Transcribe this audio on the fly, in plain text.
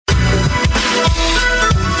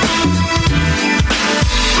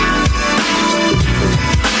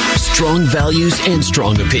Strong values and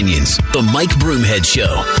strong opinions. The Mike Broomhead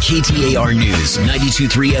Show. KTAR News,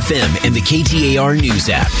 92.3 FM, and the KTAR News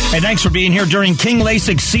app. Hey, thanks for being here during King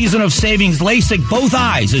LASIK's season of savings. LASIK both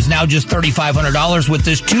eyes is now just $3,500 with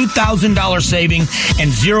this $2,000 saving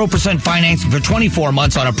and 0% financing for 24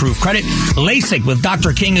 months on approved credit. LASIK with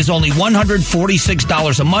Dr. King is only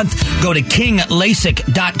 $146 a month. Go to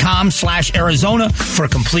kinglasik.com/Arizona for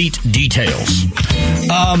complete details.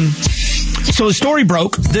 So a story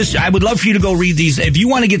broke. I would love for you to go read these. If you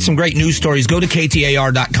want to get some great news stories, go to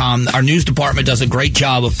KTAR.com. Our news department does a great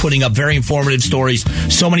job of putting up very informative stories.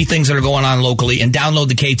 So many things that are going on locally. And download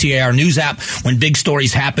the KTAR News app. When big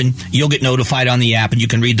stories happen, you'll get notified on the app, and you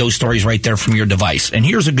can read those stories right there from your device. And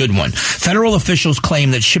here's a good one. Federal officials claim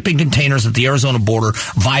that shipping containers at the Arizona border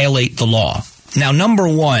violate the law. Now, number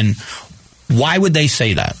one, why would they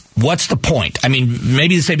say that? What's the point? I mean,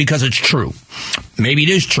 maybe they say because it's true. Maybe it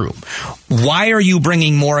is true. Why are you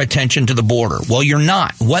bringing more attention to the border? Well, you're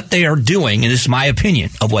not. What they are doing, and this is my opinion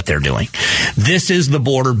of what they're doing, this is the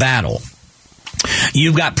border battle.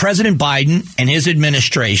 You've got President Biden and his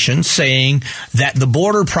administration saying that the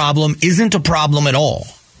border problem isn't a problem at all.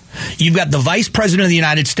 You've got the Vice President of the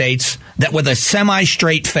United States that with a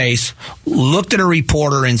semi-straight face looked at a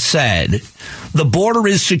reporter and said, the border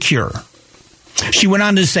is secure. She went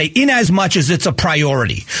on to say, in as much as it's a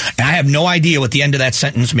priority. And I have no idea what the end of that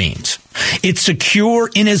sentence means. It's secure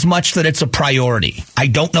in as much that it's a priority. I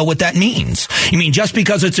don't know what that means. You mean just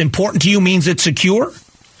because it's important to you means it's secure?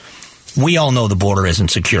 We all know the border isn't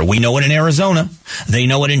secure. We know it in Arizona. They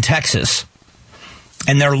know it in Texas.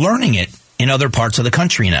 And they're learning it in other parts of the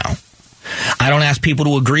country now. I don't ask people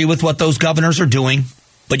to agree with what those governors are doing,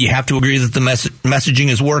 but you have to agree that the messaging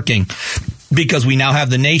is working. Because we now have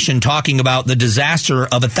the nation talking about the disaster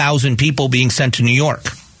of 1,000 people being sent to New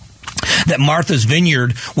York. That Martha's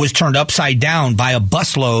Vineyard was turned upside down by a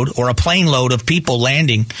busload or a plane load of people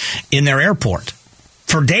landing in their airport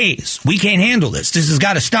for days. We can't handle this. This has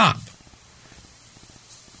got to stop.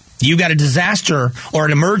 You got a disaster or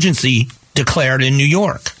an emergency declared in New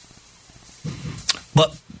York.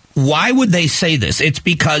 But why would they say this? It's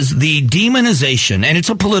because the demonization, and it's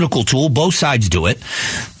a political tool, both sides do it,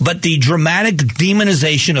 but the dramatic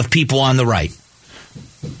demonization of people on the right.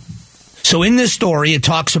 So in this story, it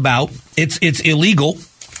talks about it's illegal.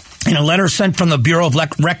 In a letter sent from the Bureau of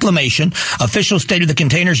Reclamation, officials stated the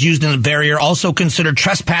containers used in the barrier also considered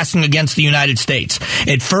trespassing against the United States.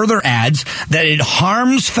 It further adds that it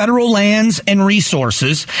harms federal lands and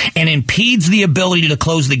resources and impedes the ability to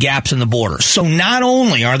close the gaps in the border. So not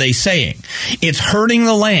only are they saying it's hurting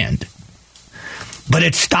the land, but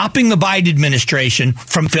it's stopping the Biden administration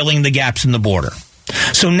from filling the gaps in the border.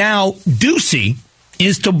 So now Ducey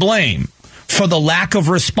is to blame for the lack of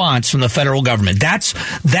response from the federal government.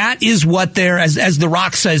 That is what they're, as The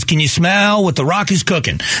Rock says, can you smell what The Rock is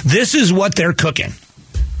cooking? This is what they're cooking.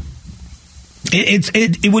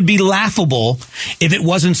 It would be laughable if it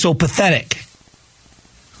wasn't so pathetic.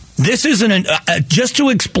 This isn't just to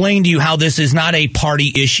explain to you how this is not a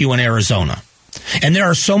party issue in Arizona. And there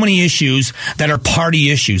are so many issues that are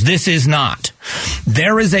party issues. This is not.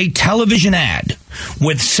 There is a television ad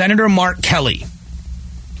with Senator Mark Kelly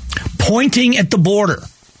pointing at the border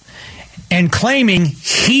and claiming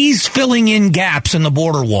he's filling in gaps in the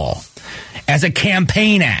border wall as a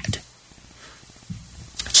campaign ad.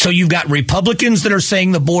 So you've got Republicans that are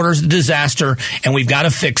saying the border's a disaster and we've got to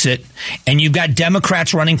fix it. And you've got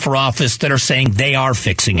Democrats running for office that are saying they are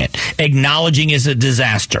fixing it, acknowledging it's a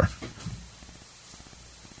disaster.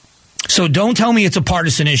 So don't tell me it's a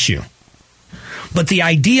partisan issue. But the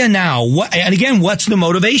idea now, and again, what's the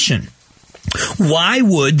motivation? Why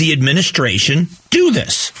would the administration do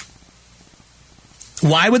this?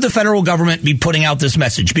 Why would the federal government be putting out this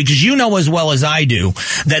message? Because you know as well as I do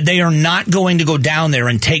that they are not going to go down there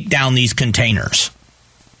and take down these containers.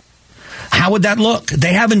 How would that look?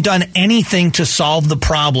 They haven't done anything to solve the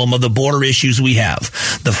problem of the border issues we have.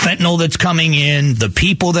 The fentanyl that's coming in, the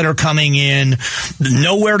people that are coming in,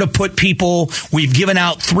 nowhere to put people. We've given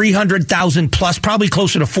out 300,000 plus, probably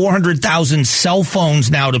closer to 400,000 cell phones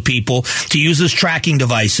now to people to use as tracking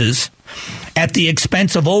devices at the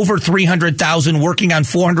expense of over 300,000 working on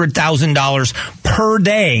 $400,000 per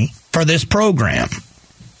day for this program.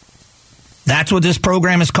 That's what this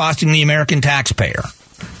program is costing the American taxpayer.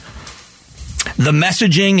 The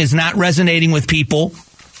messaging is not resonating with people.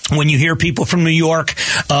 When you hear people from New York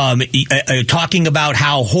talking about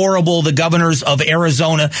how horrible the governors of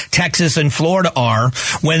Arizona, Texas, and Florida are,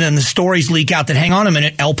 when then the stories leak out that, hang on a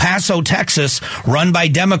minute, El Paso, Texas, run by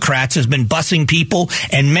Democrats, has been busing people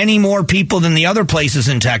and many more people than the other places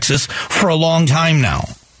in Texas for a long time now.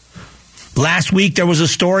 Last week, there was a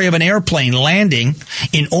story of an airplane landing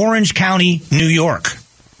in Orange County, New York.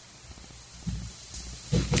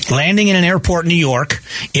 Landing in an airport in New York.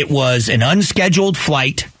 It was an unscheduled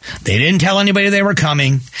flight. They didn't tell anybody they were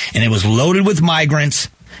coming, and it was loaded with migrants,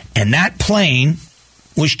 and that plane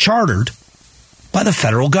was chartered by the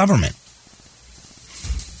federal government.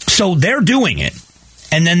 So they're doing it.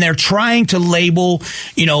 And then they're trying to label,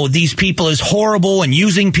 these people as horrible and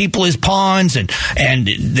using people as pawns. And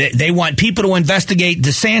they want people to investigate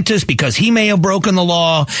DeSantis because he may have broken the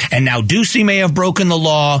law. And now Ducey may have broken the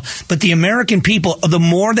law. But the American people, the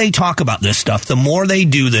more they talk about this stuff, the more they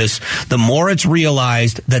do this, the more it's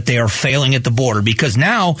realized that they are failing at the border. Because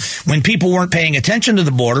now, when people weren't paying attention to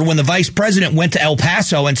the border, when the vice president went to El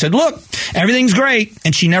Paso and said, look, everything's great,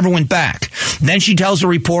 and she never went back. Then she tells a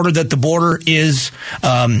reporter that the border is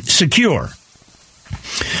secure.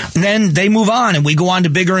 And then they move on, and we go on to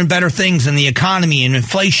bigger and better things in the economy and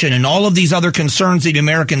inflation and all of these other concerns that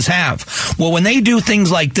Americans have. Well, when they do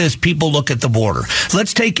things like this, people look at the border.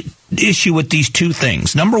 Let's take issue with these two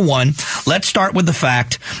things. Number one, let's start with the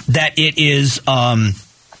fact that it is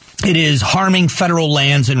harming federal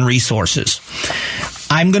lands and resources.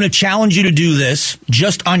 I'm going to challenge you to do this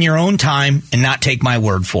just on your own time and not take my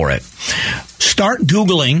word for it. Start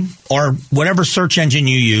Googling, or whatever search engine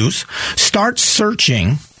you use, start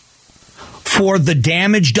searching for the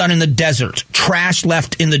damage done in the desert, trash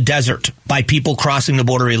left in the desert by people crossing the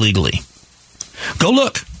border illegally. Go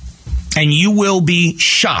look, and you will be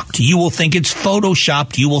shocked. You will think it's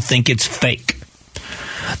photoshopped. You will think it's fake.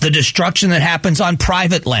 The destruction that happens on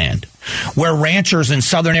private land, where ranchers in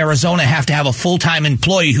southern Arizona have to have a full-time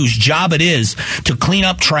employee whose job it is to clean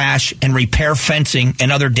up trash and repair fencing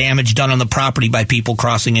and other damage done on the property by people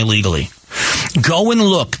crossing illegally. Go and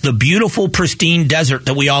look, the beautiful, pristine desert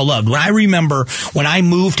that we all loved. When I remember when I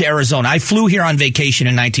moved to Arizona, I flew here on vacation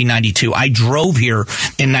in 1992. I drove here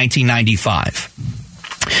in 1995.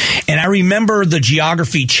 And I remember the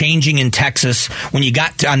geography changing in Texas when you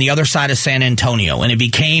got on the other side of San Antonio, and it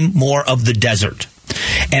became more of the desert.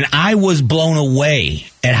 And I was blown away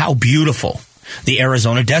at how beautiful the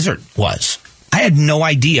Arizona desert was. I had no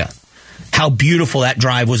idea how beautiful that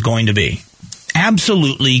drive was going to be.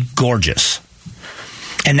 Absolutely gorgeous.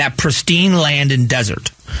 And that pristine land and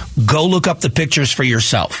desert. Go look up the pictures for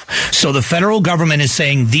yourself. So the federal government is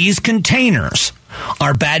saying these containers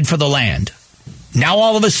are bad for the land. Now,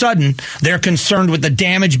 all of a sudden, they're concerned with the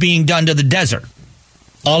damage being done to the desert.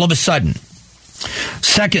 All of a sudden.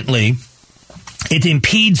 Secondly, it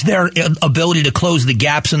impedes their ability to close the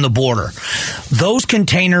gaps in the border. Those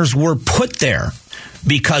containers were put there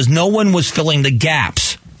because no one was filling the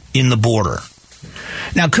gaps in the border.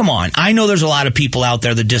 Now, come on. I know there's a lot of people out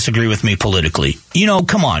there that disagree with me politically.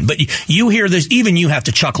 Come on. But you hear this, even you have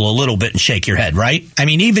to chuckle a little bit and shake your head, right? I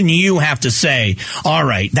mean, even you have to say, all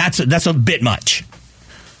right, that's a bit much.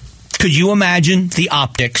 Could you imagine the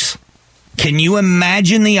optics? Can you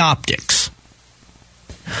imagine the optics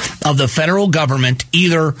of the federal government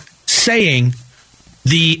either saying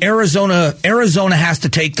the Arizona has to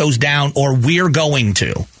take those down, or we're going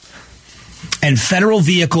to? And federal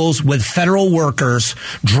vehicles with federal workers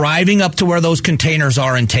driving up to where those containers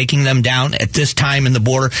are and taking them down at this time in the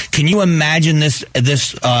border. Can you imagine this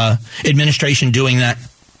administration doing that?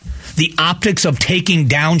 The optics of taking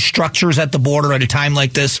down structures at the border at a time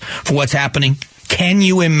like this for what's happening. Can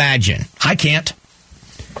you imagine? I can't.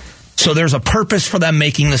 So there's a purpose for them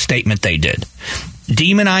making the statement they did.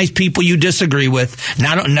 Demonize people you disagree with.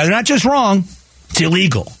 Now, they're not just wrong. It's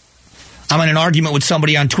illegal. I'm in an argument with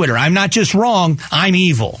somebody on Twitter. I'm not just wrong, I'm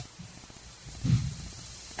evil.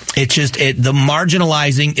 It's just, the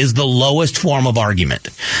marginalizing is the lowest form of argument.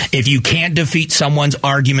 If you can't defeat someone's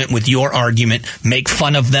argument with your argument, make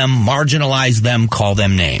fun of them, marginalize them, call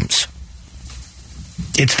them names.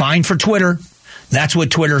 It's fine for Twitter. That's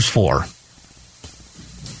what Twitter's for.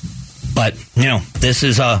 But, this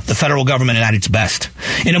is the federal government at its best.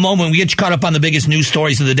 In a moment, we get you caught up on the biggest news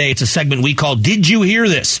stories of the day. It's a segment we call Did You Hear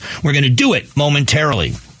This? We're going to do it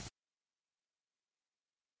momentarily.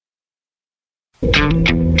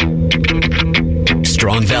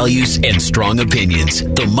 Strong values and strong opinions.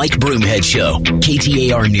 The Mike Broomhead Show.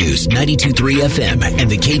 KTAR News, 92.3 FM,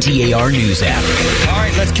 and the KTAR News app. All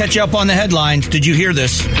right, let's catch you up on the headlines. Did you hear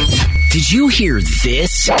this? Did you hear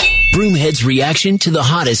this? Broomhead's reaction to the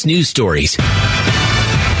hottest news stories.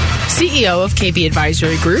 CEO of KB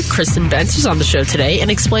Advisory Group, Kristen Bentz, is on the show today and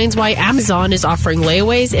explains why Amazon is offering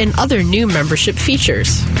layaways and other new membership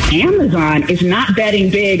features. Amazon is not betting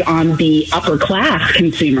big on the upper class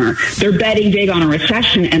consumer. They're betting big on a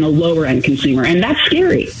recession and a lower end consumer, and that's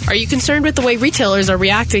scary. Are you concerned with the way retailers are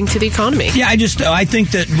reacting to the economy? Yeah, I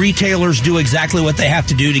think that retailers do exactly what they have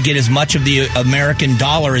to do to get as much of the American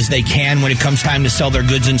dollar as they can when it comes time to sell their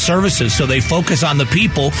goods and services. So they focus on the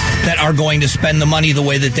people that are going to spend the money the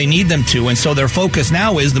way that they need them to. And so their focus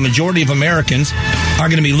now is the majority of Americans are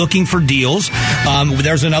going to be looking for deals.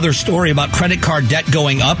 There's another story about credit card debt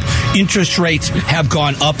going up. Interest rates have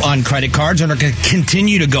gone up on credit cards and are going to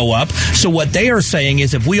continue to go up. So what they are saying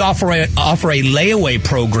is if we offer a layaway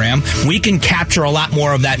program, we can capture a lot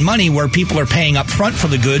more of that money where people are paying up front for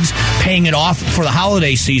the goods, paying it off for the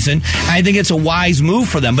holiday season. I think it's a wise move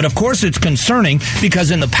for them. But of course it's concerning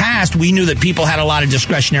because in the past we knew that people had a lot of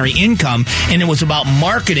discretionary income and it was about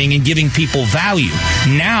marketing and giving people value.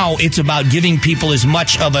 Now it's about giving people as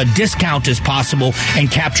much of a discount as possible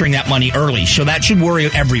and capturing that money early. So that should worry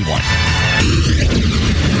everyone.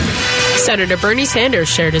 Senator Bernie Sanders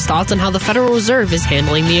shared his thoughts on how the Federal Reserve is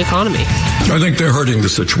handling the economy. I think they're hurting the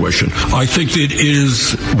situation. I think it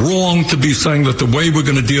is wrong to be saying that the way we're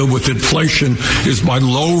going to deal with inflation is by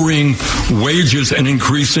lowering wages and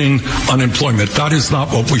increasing unemployment. That is not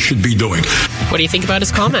what we should be doing. What do you think about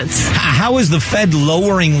his comments? How is the Fed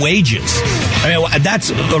lowering wages? I mean,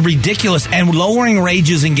 that's ridiculous. And lowering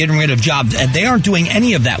wages and getting rid of jobs, they aren't doing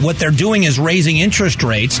any of that. What they're doing is raising interest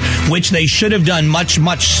rates, which they should have done much,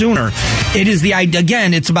 much sooner. It is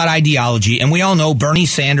it's about ideology. And we all know Bernie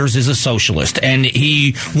Sanders is a socialist. And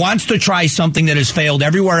he wants to try something that has failed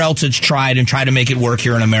everywhere else it's tried and try to make it work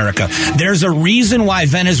here in America. There's a reason why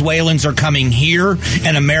Venezuelans are coming here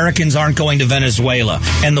and Americans aren't going to Venezuela.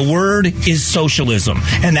 And the word is socialism.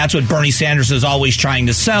 And that's what Bernie Sanders is always trying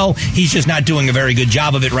to sell. He's just not doing a very good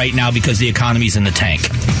job of it right now because the economy's in the tank.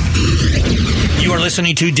 You are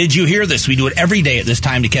listening to Did You Hear This? We do it every day at this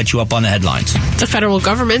time to catch you up on the headlines. The federal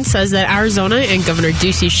government says that Arizona and Governor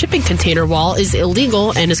Ducey's shipping container wall is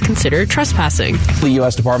illegal and is considered trespassing. The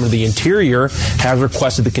U.S. Department of the Interior has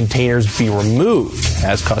requested the containers be removed,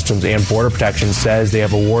 as Customs and Border Protection says they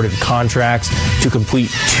have awarded contracts to complete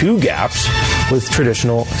 2 gaps with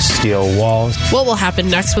traditional steel walls. What will happen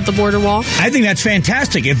next with the border wall? I think that's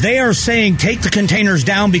fantastic. If they are saying take the containers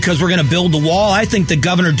down because we're going to build the wall, I think that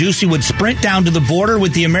Governor Ducey would sprint down to the border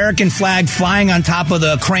with the American flag flying on top of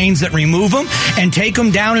the cranes that remove them and take them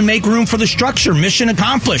down and make room for the structure. Mission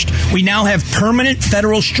accomplished. We now have permanent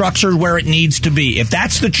federal structure where it needs to be. If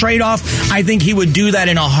that's the trade-off, I think he would do that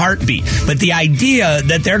in a heartbeat. But the idea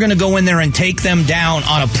that they're going to go in there and take them down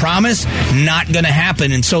on a promise, not going to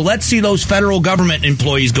happen. And so let's see those federal government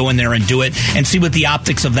employees go in there and do it and see what the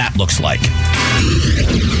optics of that looks like.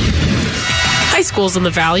 High schools in the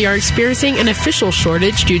Valley are experiencing an official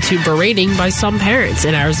shortage due to berating by some parents.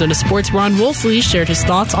 In Arizona Sports, Ron Wolfley shared his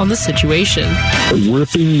thoughts on the situation.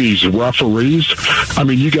 Ripping these referees? I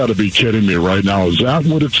mean, you got to be kidding me right now. Is that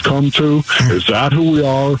what it's come to? Is that who we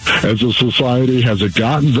are as a society? Has it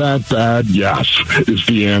gotten that bad? Yes, is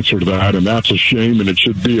the answer to that, and that's a shame, and it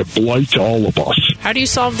should be a blight to all of us. How do you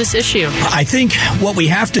solve this issue? I think what we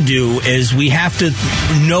have to do is we have to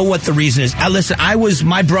know what the reason is. Listen, I was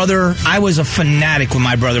a fanatic when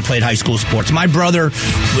my brother played high school sports. My brother,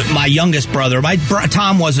 my youngest brother,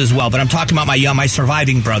 Tom was as well, but I'm talking about my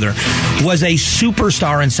surviving brother, was a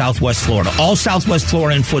superstar in Southwest Florida. All Southwest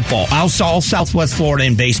Florida in football, all Southwest Florida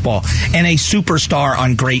in baseball, and a superstar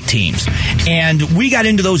on great teams. And we got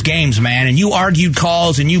into those games, man, and you argued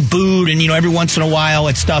calls and you booed and, every once in a while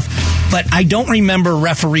and stuff. But I don't remember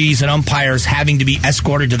referees and umpires having to be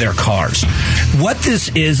escorted to their cars. What this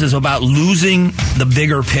is about losing the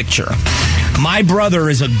bigger picture. My brother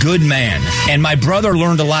is a good man, and my brother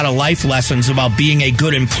learned a lot of life lessons about being a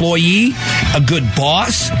good employee, a good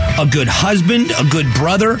boss, a good husband, a good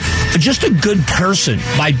brother, just a good person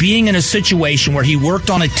by being in a situation where he worked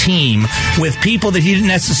on a team with people that he didn't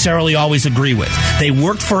necessarily always agree with. They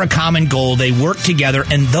worked for a common goal. They worked together,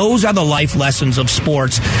 and those are the life lessons of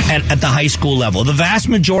sports at the high school level. The vast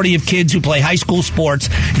majority of kids who play high school sports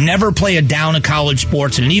never play a down of college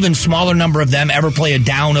sports, and an even smaller number of them ever play a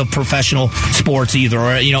down of professional sports either,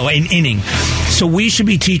 or, an inning. So we should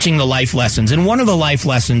be teaching the life lessons. And one of the life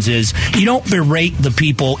lessons is you don't berate the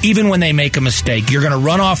people even when they make a mistake. You're going to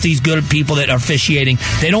run off these good people that are officiating.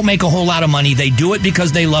 They don't make a whole lot of money. They do it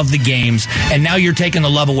because they love the games. And now you're taking the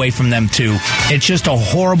love away from them too. It's just a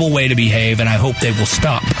horrible way to behave, and I hope they will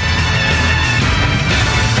stop.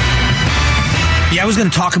 Yeah, I was going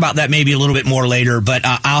to talk about that maybe a little bit more later, but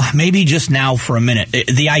I'll maybe just now for a minute.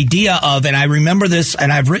 The idea of, and I remember this,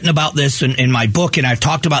 and I've written about this in my book, and I've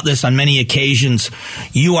talked about this on many occasions,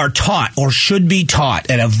 you are taught, or should be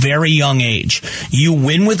taught at a very young age, you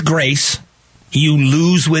win with grace, you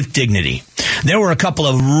lose with dignity. There were a couple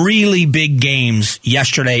of really big games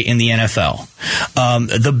yesterday in the NFL.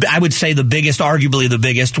 I would say arguably the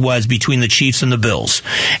biggest, was between the Chiefs and the Bills.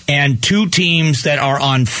 And two teams that are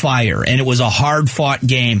on fire. And it was a hard-fought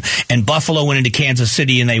game. And Buffalo went into Kansas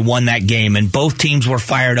City and they won that game. And both teams were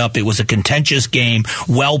fired up. It was a contentious game,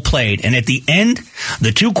 well played. And at the end,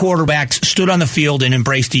 the two quarterbacks stood on the field and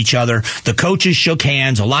embraced each other. The coaches shook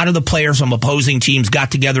hands. A lot of the players from opposing teams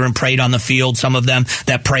got together and prayed on the field. Some of them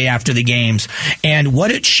that pray after the games. And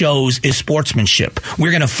what it shows is sportsmanship.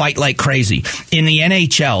 We're going to fight like crazy. In the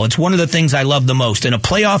NHL, it's one of the things I love the most. In a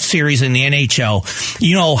playoff series in the NHL,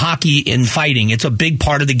 you know, hockey and fighting, it's a big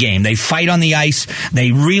part of the game. They fight on the ice.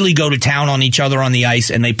 They really go to town on each other on the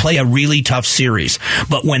ice, and they play a really tough series.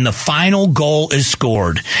 But when the final goal is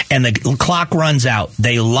scored and the clock runs out,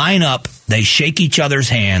 they line up, they shake each other's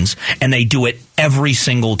hands, and they do it every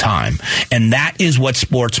single time. And that is what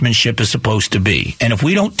sportsmanship is supposed to be. And if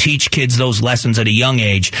we don't teach kids those lessons at a young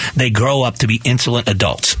age, they grow up to be insolent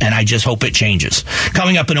adults. And I just hope it changes.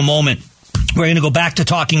 Coming up in a moment, we're going to go back to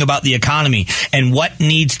talking about the economy and what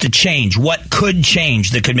needs to change, what could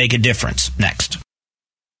change that could make a difference. Next.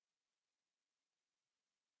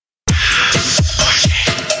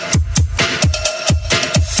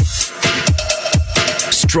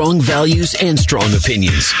 Strong values and strong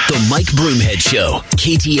opinions. The Mike Broomhead Show.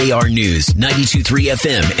 KTAR News, 92.3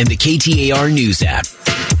 FM, and the KTAR News app.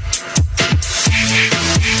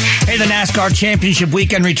 Hey, the NASCAR Championship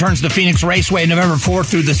weekend returns to Phoenix Raceway November 4th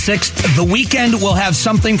through the 6th. The weekend will have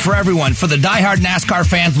something for everyone. For the diehard NASCAR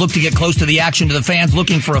fans, look to get close to the action. To the fans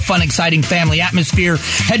looking for a fun, exciting family atmosphere,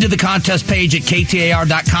 head to the contest page at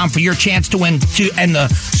KTAR.com for your chance to win and the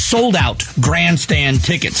sold-out grandstand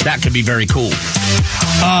tickets. That could be very cool.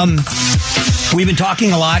 We've been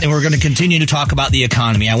talking a lot, and we're going to continue to talk about the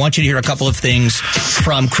economy. I want you to hear a couple of things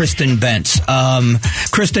from Kristen Bentz.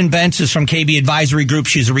 Kristen Bentz is from KB Advisory Group.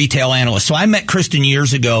 She's a retail analyst. So I met Kristen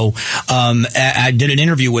years ago. I did an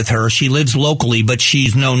interview with her. She lives locally, but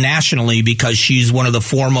she's known nationally because she's one of the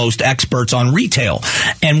foremost experts on retail.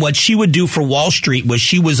 And what she would do for Wall Street was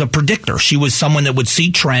she was a predictor. She was someone that would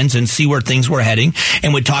see trends and see where things were heading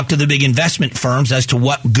and would talk to the big investment firms as to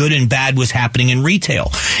what good and bad was happening in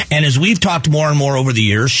retail. And as we've talked more and more over the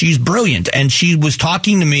years, she's brilliant. And she was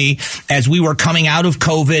talking to me as we were coming out of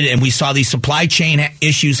COVID and we saw these supply chain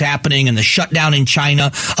issues happening and the shutdown in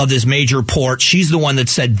China of this major port. She's the one that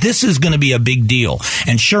said this is going to be a big deal.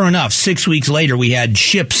 And sure enough, 6 weeks later, we had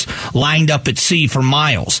ships lined up at sea for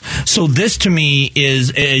miles. So this to me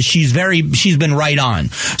is she's been right on.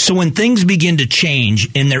 So when things begin to change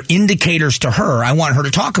and they're indicators to her, I want her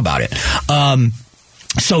to talk about it.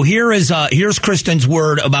 So here's Kristen's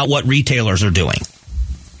word about what retailers are doing.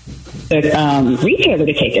 The retailer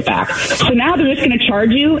to take it back. So now they're just going to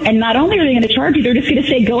charge you, and not only are they going to charge you, they're just going to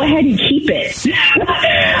say, go ahead and keep it.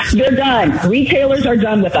 They're done. Retailers are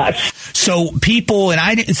done with us. So people, and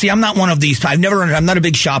I didn't see, I'm not one of these. I'm not a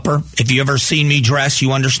big shopper. If you ever seen me dress,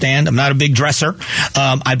 you understand. I'm not a big dresser.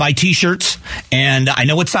 I buy T-shirts, and I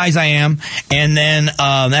know what size I am, and then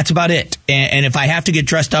that's about it. And if I have to get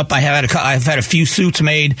dressed up, I've had a few suits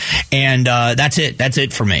made, and that's it. That's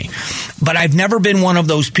it for me. But I've never been one of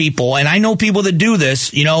those people, and I know people that do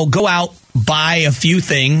this, go out, buy a few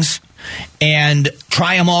things, and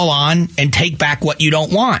try them all on and take back what you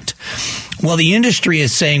don't want. Well, the industry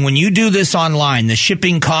is saying when you do this online, the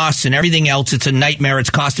shipping costs and everything else, it's a nightmare. It's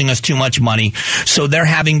costing us too much money. So they're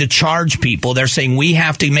having to charge people. They're saying we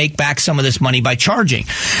have to make back some of this money by charging.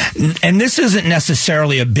 And this isn't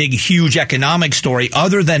necessarily a big, huge economic story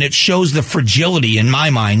other than it shows the fragility, in my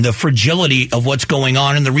mind, the fragility of what's going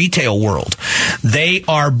on in the retail world. They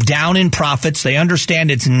are down in profits. They understand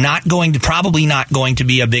it's probably not going to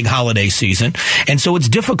be a big holiday season. And so it's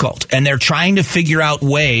difficult. And they're trying to figure out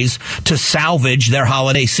ways to salvage their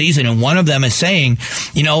holiday season. And one of them is saying,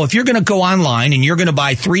 if you're going to go online and you're going to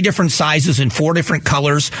buy 3 different sizes and 4 different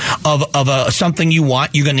colors of something you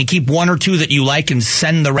want, you're going to keep 1 or 2 that you like and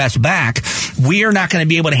send the rest back. We are not going to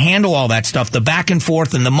be able to handle all that stuff, the back and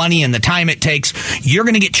forth and the money and the time it takes. You're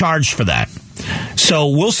going to get charged for that. So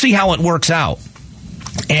we'll see how it works out.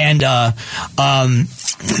 And I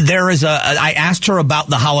asked her about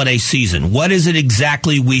the holiday season. What is it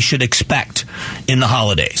exactly we should expect in the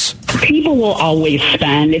holidays? People will always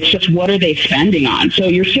spend. It's just, what are they spending on? So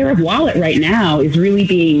your share of wallet right now is really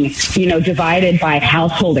being, divided by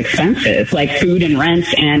household expenses like food and rent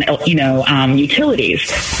and, utilities,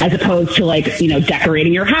 as opposed to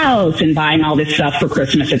decorating your house and buying all this stuff for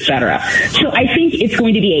Christmas, etc. So I think it's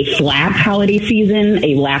going to be a flat holiday season,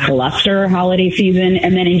 a lackluster holiday season.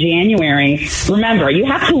 And then in January, remember, you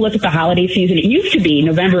have to look at the holiday season. It used to be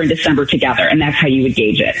November and December together, and that's how you would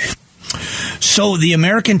gauge it. So the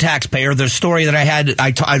American taxpayer, the story that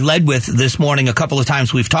I led with this morning a couple of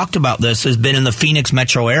times, we've talked about this, has been in the Phoenix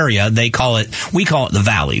metro area. We call it the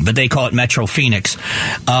Valley, but they call it Metro Phoenix.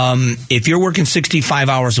 If you're working 65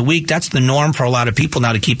 hours a week, that's the norm for a lot of people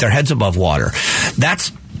now to keep their heads above water.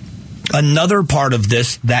 That's another part of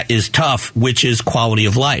this that is tough, which is quality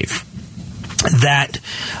of life. That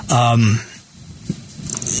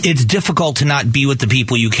it's difficult to not be with the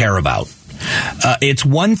people you care about. It's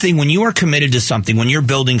one thing when you are committed to something, when you're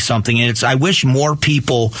building something, and I wish more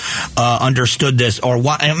people understood this,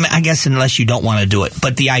 I guess unless you don't want to do it.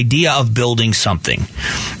 But the idea of building something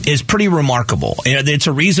is pretty remarkable. It's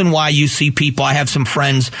a reason why you see people. I have some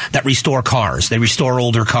friends that restore cars. They restore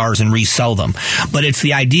older cars and resell them. But it's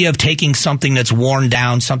the idea of taking something that's worn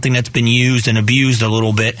down, something that's been used and abused a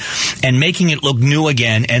little bit, and making it look new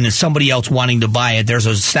again, and then somebody else wanting to buy it. There's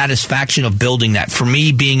a satisfaction of building that. For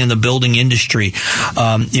me, being in the building industry,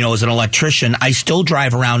 as an electrician, I still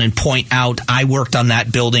drive around and point out, I worked on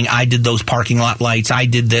that building, I did those parking lot lights, I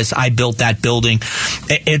did this, I built that building.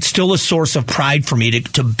 It's still a source of pride for me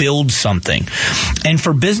to build something. And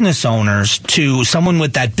for business owners, someone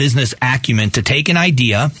with that business acumen, to take an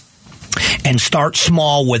idea and start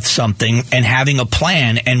small with something and having a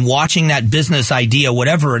plan and watching that business idea,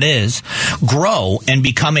 whatever it is, grow and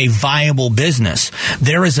become a viable business.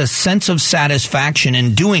 There is a sense of satisfaction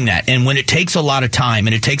in doing that. And when it takes a lot of time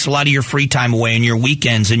and it takes a lot of your free time away and your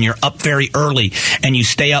weekends and you're up very early and you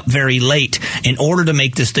stay up very late in order to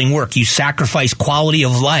make this thing work, you sacrifice quality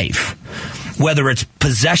of life, whether it's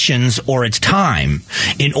possessions or it's time,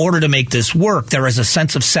 in order to make this work. There is a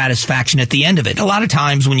sense of satisfaction at the end of it. A lot of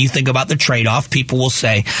times when you think about the trade-off, people will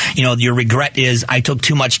say, your regret is, I took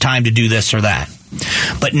too much time to do this or that.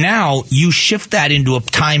 But now you shift that into a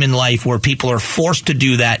time in life where people are forced to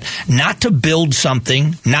do that, not to build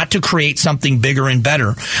something, not to create something bigger and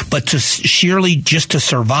better, but to sheerly just to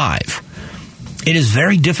survive. It is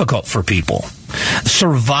very difficult for people.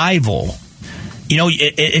 Survival,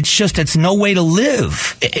 it's no way to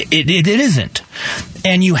live. It isn't.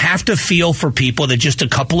 And you have to feel for people that just a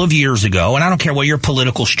couple of years ago, and I don't care what your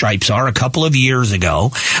political stripes are, a couple of years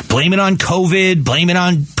ago, blame it on COVID, blame it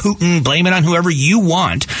on Putin, blame it on whoever you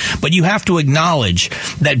want, but you have to acknowledge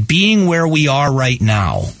that being where we are right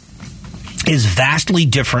now is vastly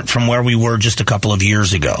different from where we were just a couple of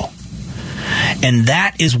years ago. And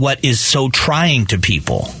that is what is so trying to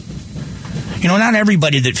people. Not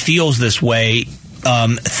everybody that feels this way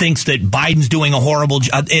thinks that Biden's doing a horrible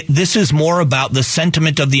job. This is more about the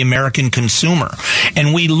sentiment of the American consumer.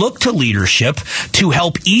 And we look to leadership to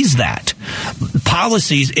help ease that.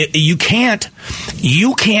 Policies, you can't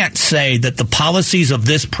say that the policies of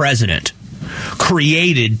this president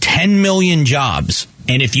created 10 million jobs.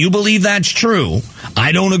 And if you believe that's true,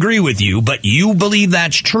 I don't agree with you, but you believe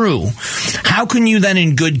that's true, how can you then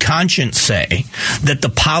in good conscience say that the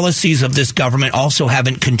policies of this government also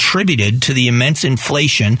haven't contributed to the immense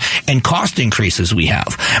inflation and cost increases we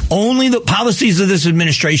have? Only the policies of this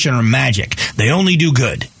administration are magic. They only do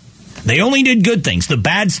good. They only did good things. The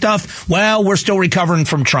bad stuff, well, we're still recovering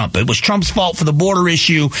from Trump. It was Trump's fault for the border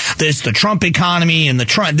issue, the Trump economy, and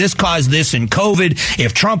this caused this in COVID.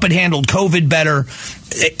 If Trump had handled COVID better,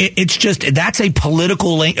 it's just, that's a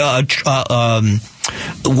political way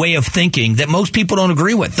of thinking that most people don't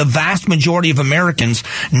agree with. The vast majority of Americans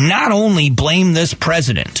not only blame this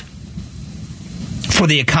president for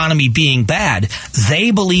the economy being bad, they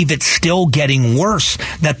believe it's still getting worse,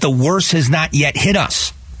 that the worst has not yet hit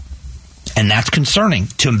us. And that's concerning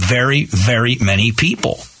to very, very many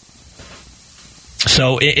people.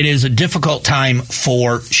 So it is a difficult time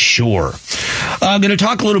for sure. I'm going to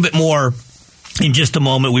talk a little bit more in just a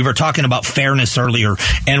moment. We were talking about fairness earlier,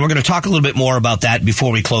 and we're going to talk a little bit more about that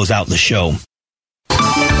before we close out the show.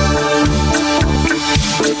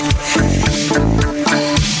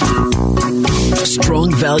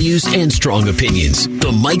 Strong values and strong opinions.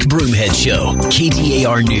 The Mike Broomhead Show.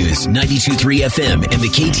 KTAR News, 92.3 FM, and the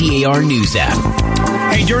KTAR News app.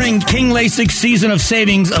 Hey, during King LASIK's season of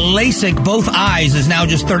savings, LASIK both eyes is now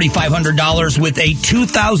just $3,500 with a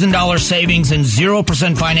 $2,000 savings and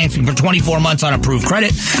 0% financing for 24 months on approved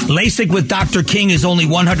credit. LASIK with Dr. King is only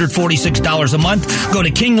 $146 a month. Go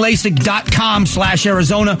to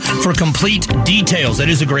kinglasik.com/Arizona for complete details. That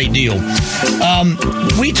is a great deal.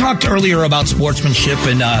 We talked earlier about sportsmanship,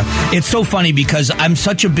 and it's so funny because I'm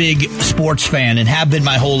such a big sports fan and have been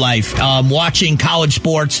my whole life. Watching college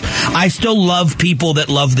sports, I still love people that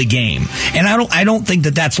love the game. And I don't think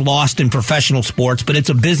that that's lost in professional sports, but it's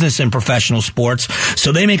a business in professional sports.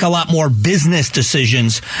 So they make a lot more business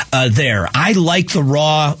decisions there. I like the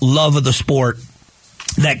raw love of the sport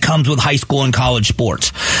that comes with high school and college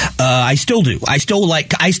sports. I still do. I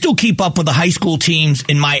still keep up with the high school teams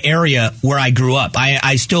in my area where I grew up.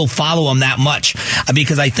 I still follow them that much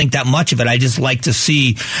because I think that much of it. I just like to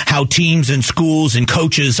see how teams and schools and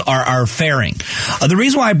coaches are faring. The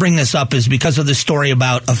reason why I bring this up is because of this story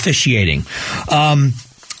about officiating.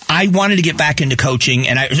 I wanted to get back into coaching,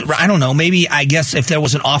 and I don't know, maybe I guess if there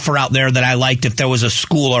was an offer out there that I liked, if there was a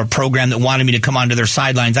school or a program that wanted me to come onto their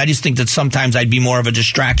sidelines, I just think that sometimes I'd be more of a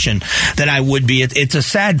distraction than I would be. It's a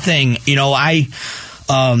sad thing. You know,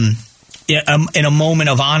 in a moment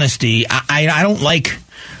of honesty, I don't like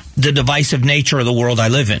the divisive nature of the world I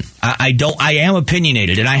live in. I am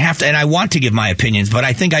opinionated, and I want to give my opinions, but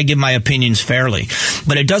I think I give my opinions fairly.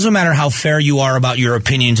 But it doesn't matter how fair you are about your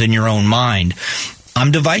opinions in your own mind.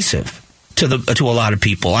 I'm divisive to a lot of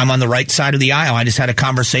people. I'm on the right side of the aisle. I just had a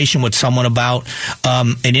conversation with someone about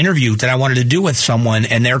an interview that I wanted to do with someone,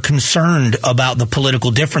 and they're concerned about the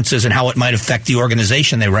political differences and how it might affect the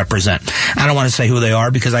organization they represent. I don't want to say who they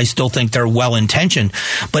are because I still think they're well-intentioned,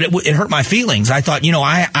 but it hurt my feelings. I thought,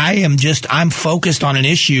 I'm focused on an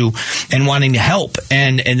issue and wanting to help,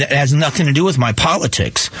 and it has nothing to do with my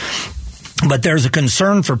politics. But there's a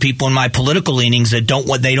concern for people in my political leanings that don't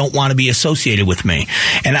want to be associated with me.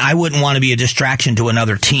 And I wouldn't want to be a distraction to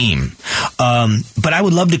another team. But I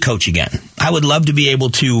would love to coach again. I would love to be able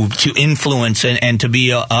to influence and to be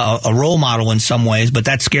a role model in some ways, but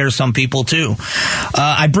that scares some people too.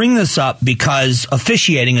 I bring this up because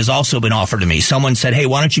officiating has also been offered to me. Someone said, hey,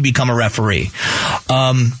 why don't you become a referee?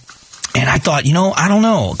 And I thought, I don't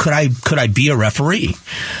know. Could I be a referee?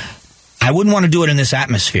 I wouldn't want to do it in this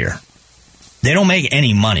atmosphere. They don't make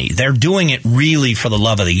any money. They're doing it really for the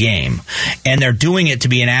love of the game. And they're doing it to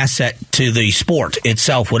be an asset to the sport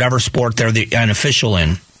itself, whatever sport they're an official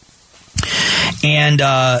in. And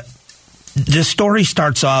this story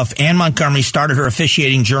starts off, Ann Montgomery started her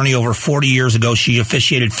officiating journey over 40 years ago. She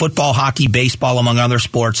officiated football, hockey, baseball, among other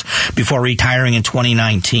sports, before retiring in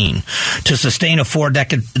 2019. To sustain a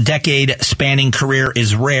 4-decade spanning career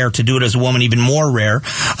is rare. To do it as a woman, even more rare.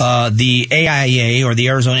 The AIA, or the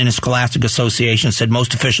Arizona Interscholastic Association, said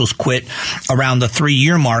most officials quit around the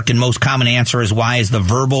 3-year mark, and most common answer is why is the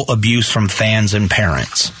verbal abuse from fans and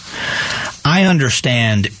parents. I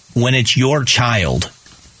understand when it's your child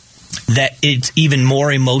that it's even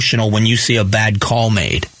more emotional when you see a bad call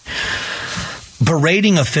made.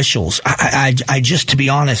 Berating officials, I just, to be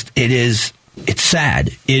honest, it's sad.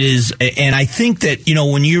 It is, and I think that,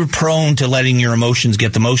 when you're prone to letting your emotions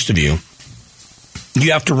get the most of you,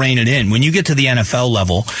 you have to rein it in. When you get to the NFL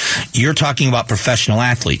level, you're talking about professional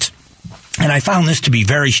athletes. And I found this to be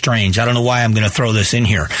very strange. I don't know why I'm going to throw this in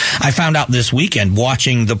here. I found out this weekend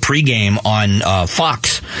watching the pregame on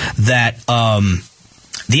Fox that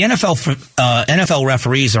the NFL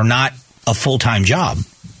referees are not a full-time job,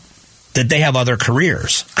 that they have other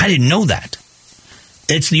careers. I didn't know that.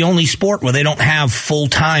 It's the only sport where they don't have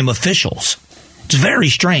full-time officials. It's very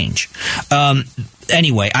strange.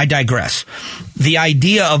 Anyway, I digress. The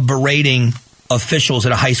idea of berating officials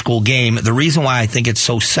at a high school game, the reason why I think it's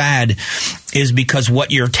so sad is because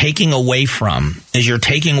what you're taking away from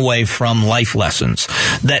life lessons.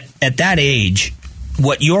 That at that age,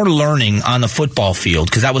 what you're learning on the football field,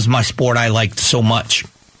 because that was my sport I liked so much,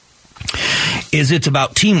 is it's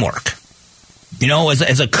about teamwork.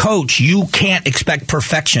 As a coach, you can't expect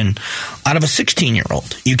perfection out of a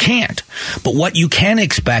 16-year-old. You can't. But what you can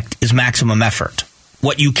expect is maximum effort.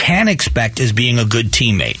 What you can expect is being a good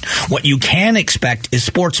teammate. What you can expect is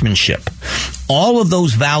sportsmanship. All of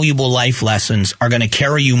those valuable life lessons are going to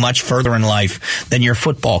carry you much further in life than your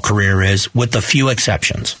football career is, with a few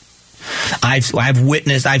exceptions. I've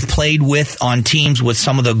played on teams with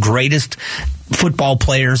some of the greatest football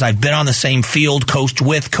players. I've been on the same field,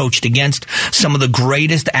 coached against some of the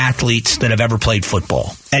greatest athletes that have ever played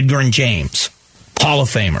football. Edgar and James, Hall of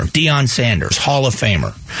Famer. Deion Sanders, Hall of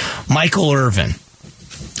Famer. Michael Irvin.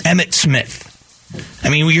 Emmitt Smith. I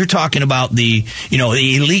mean, you're talking about the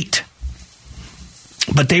elite.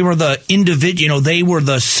 But they were the individual, they were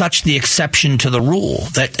such the exception to the rule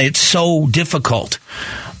that it's so difficult.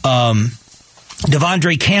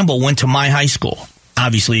 Devondre Campbell went to my high school,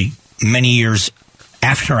 obviously many years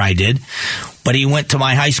after I did, but he went to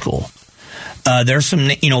my high school. There's some,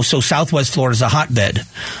 so Southwest Florida is a hotbed.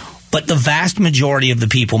 But the vast majority of the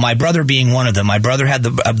people, my brother being one of them, my brother had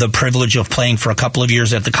the privilege of playing for a couple of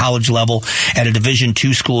years at the college level at a Division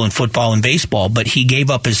II school in football and baseball, but he gave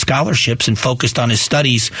up his scholarships and focused on his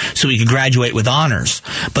studies so he could graduate with honors.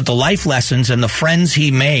 But the life lessons and the friends he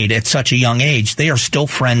made at such a young age, they are still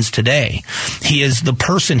friends today. He is the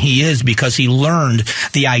person he is because he learned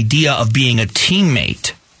the idea of being a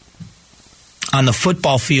teammate on the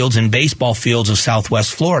football fields and baseball fields of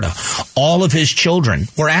Southwest Florida. All of his children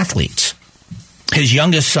were athletes. His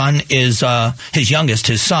son is a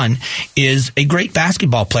great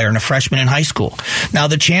basketball player and a freshman in high school. Now,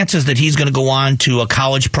 the chances that he's going to go on to a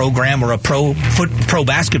college program or a pro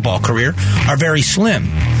basketball career are very slim.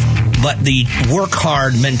 But the work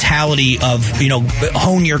hard mentality of,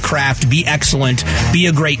 hone your craft, be excellent, be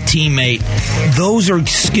a great teammate, those are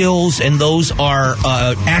skills and those are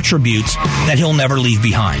attributes that he'll never leave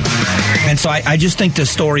behind. And so I just think the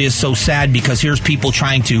story is so sad because here's people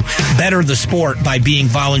trying to better the sport by being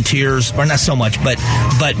volunteers, or not so much, but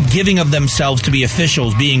giving of themselves to be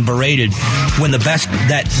officials, being berated, when the best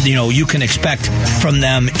that, you can expect from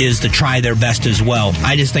them is to try their best as well.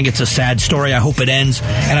 I just think it's a sad story. I hope it ends,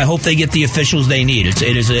 and I hope they get the officials they need. It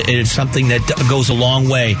is something that goes a long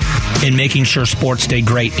way in making sure sports stay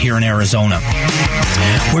great here in Arizona.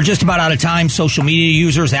 We're just about out of time. Social media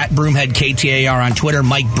users at Broomhead KTAR on Twitter,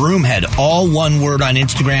 Mike Broomhead, all one word on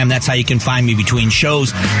Instagram. That's how you can find me between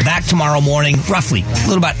shows. Back tomorrow morning, roughly a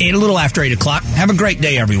little after 8 o'clock. Have a great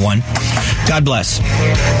day, everyone. God bless.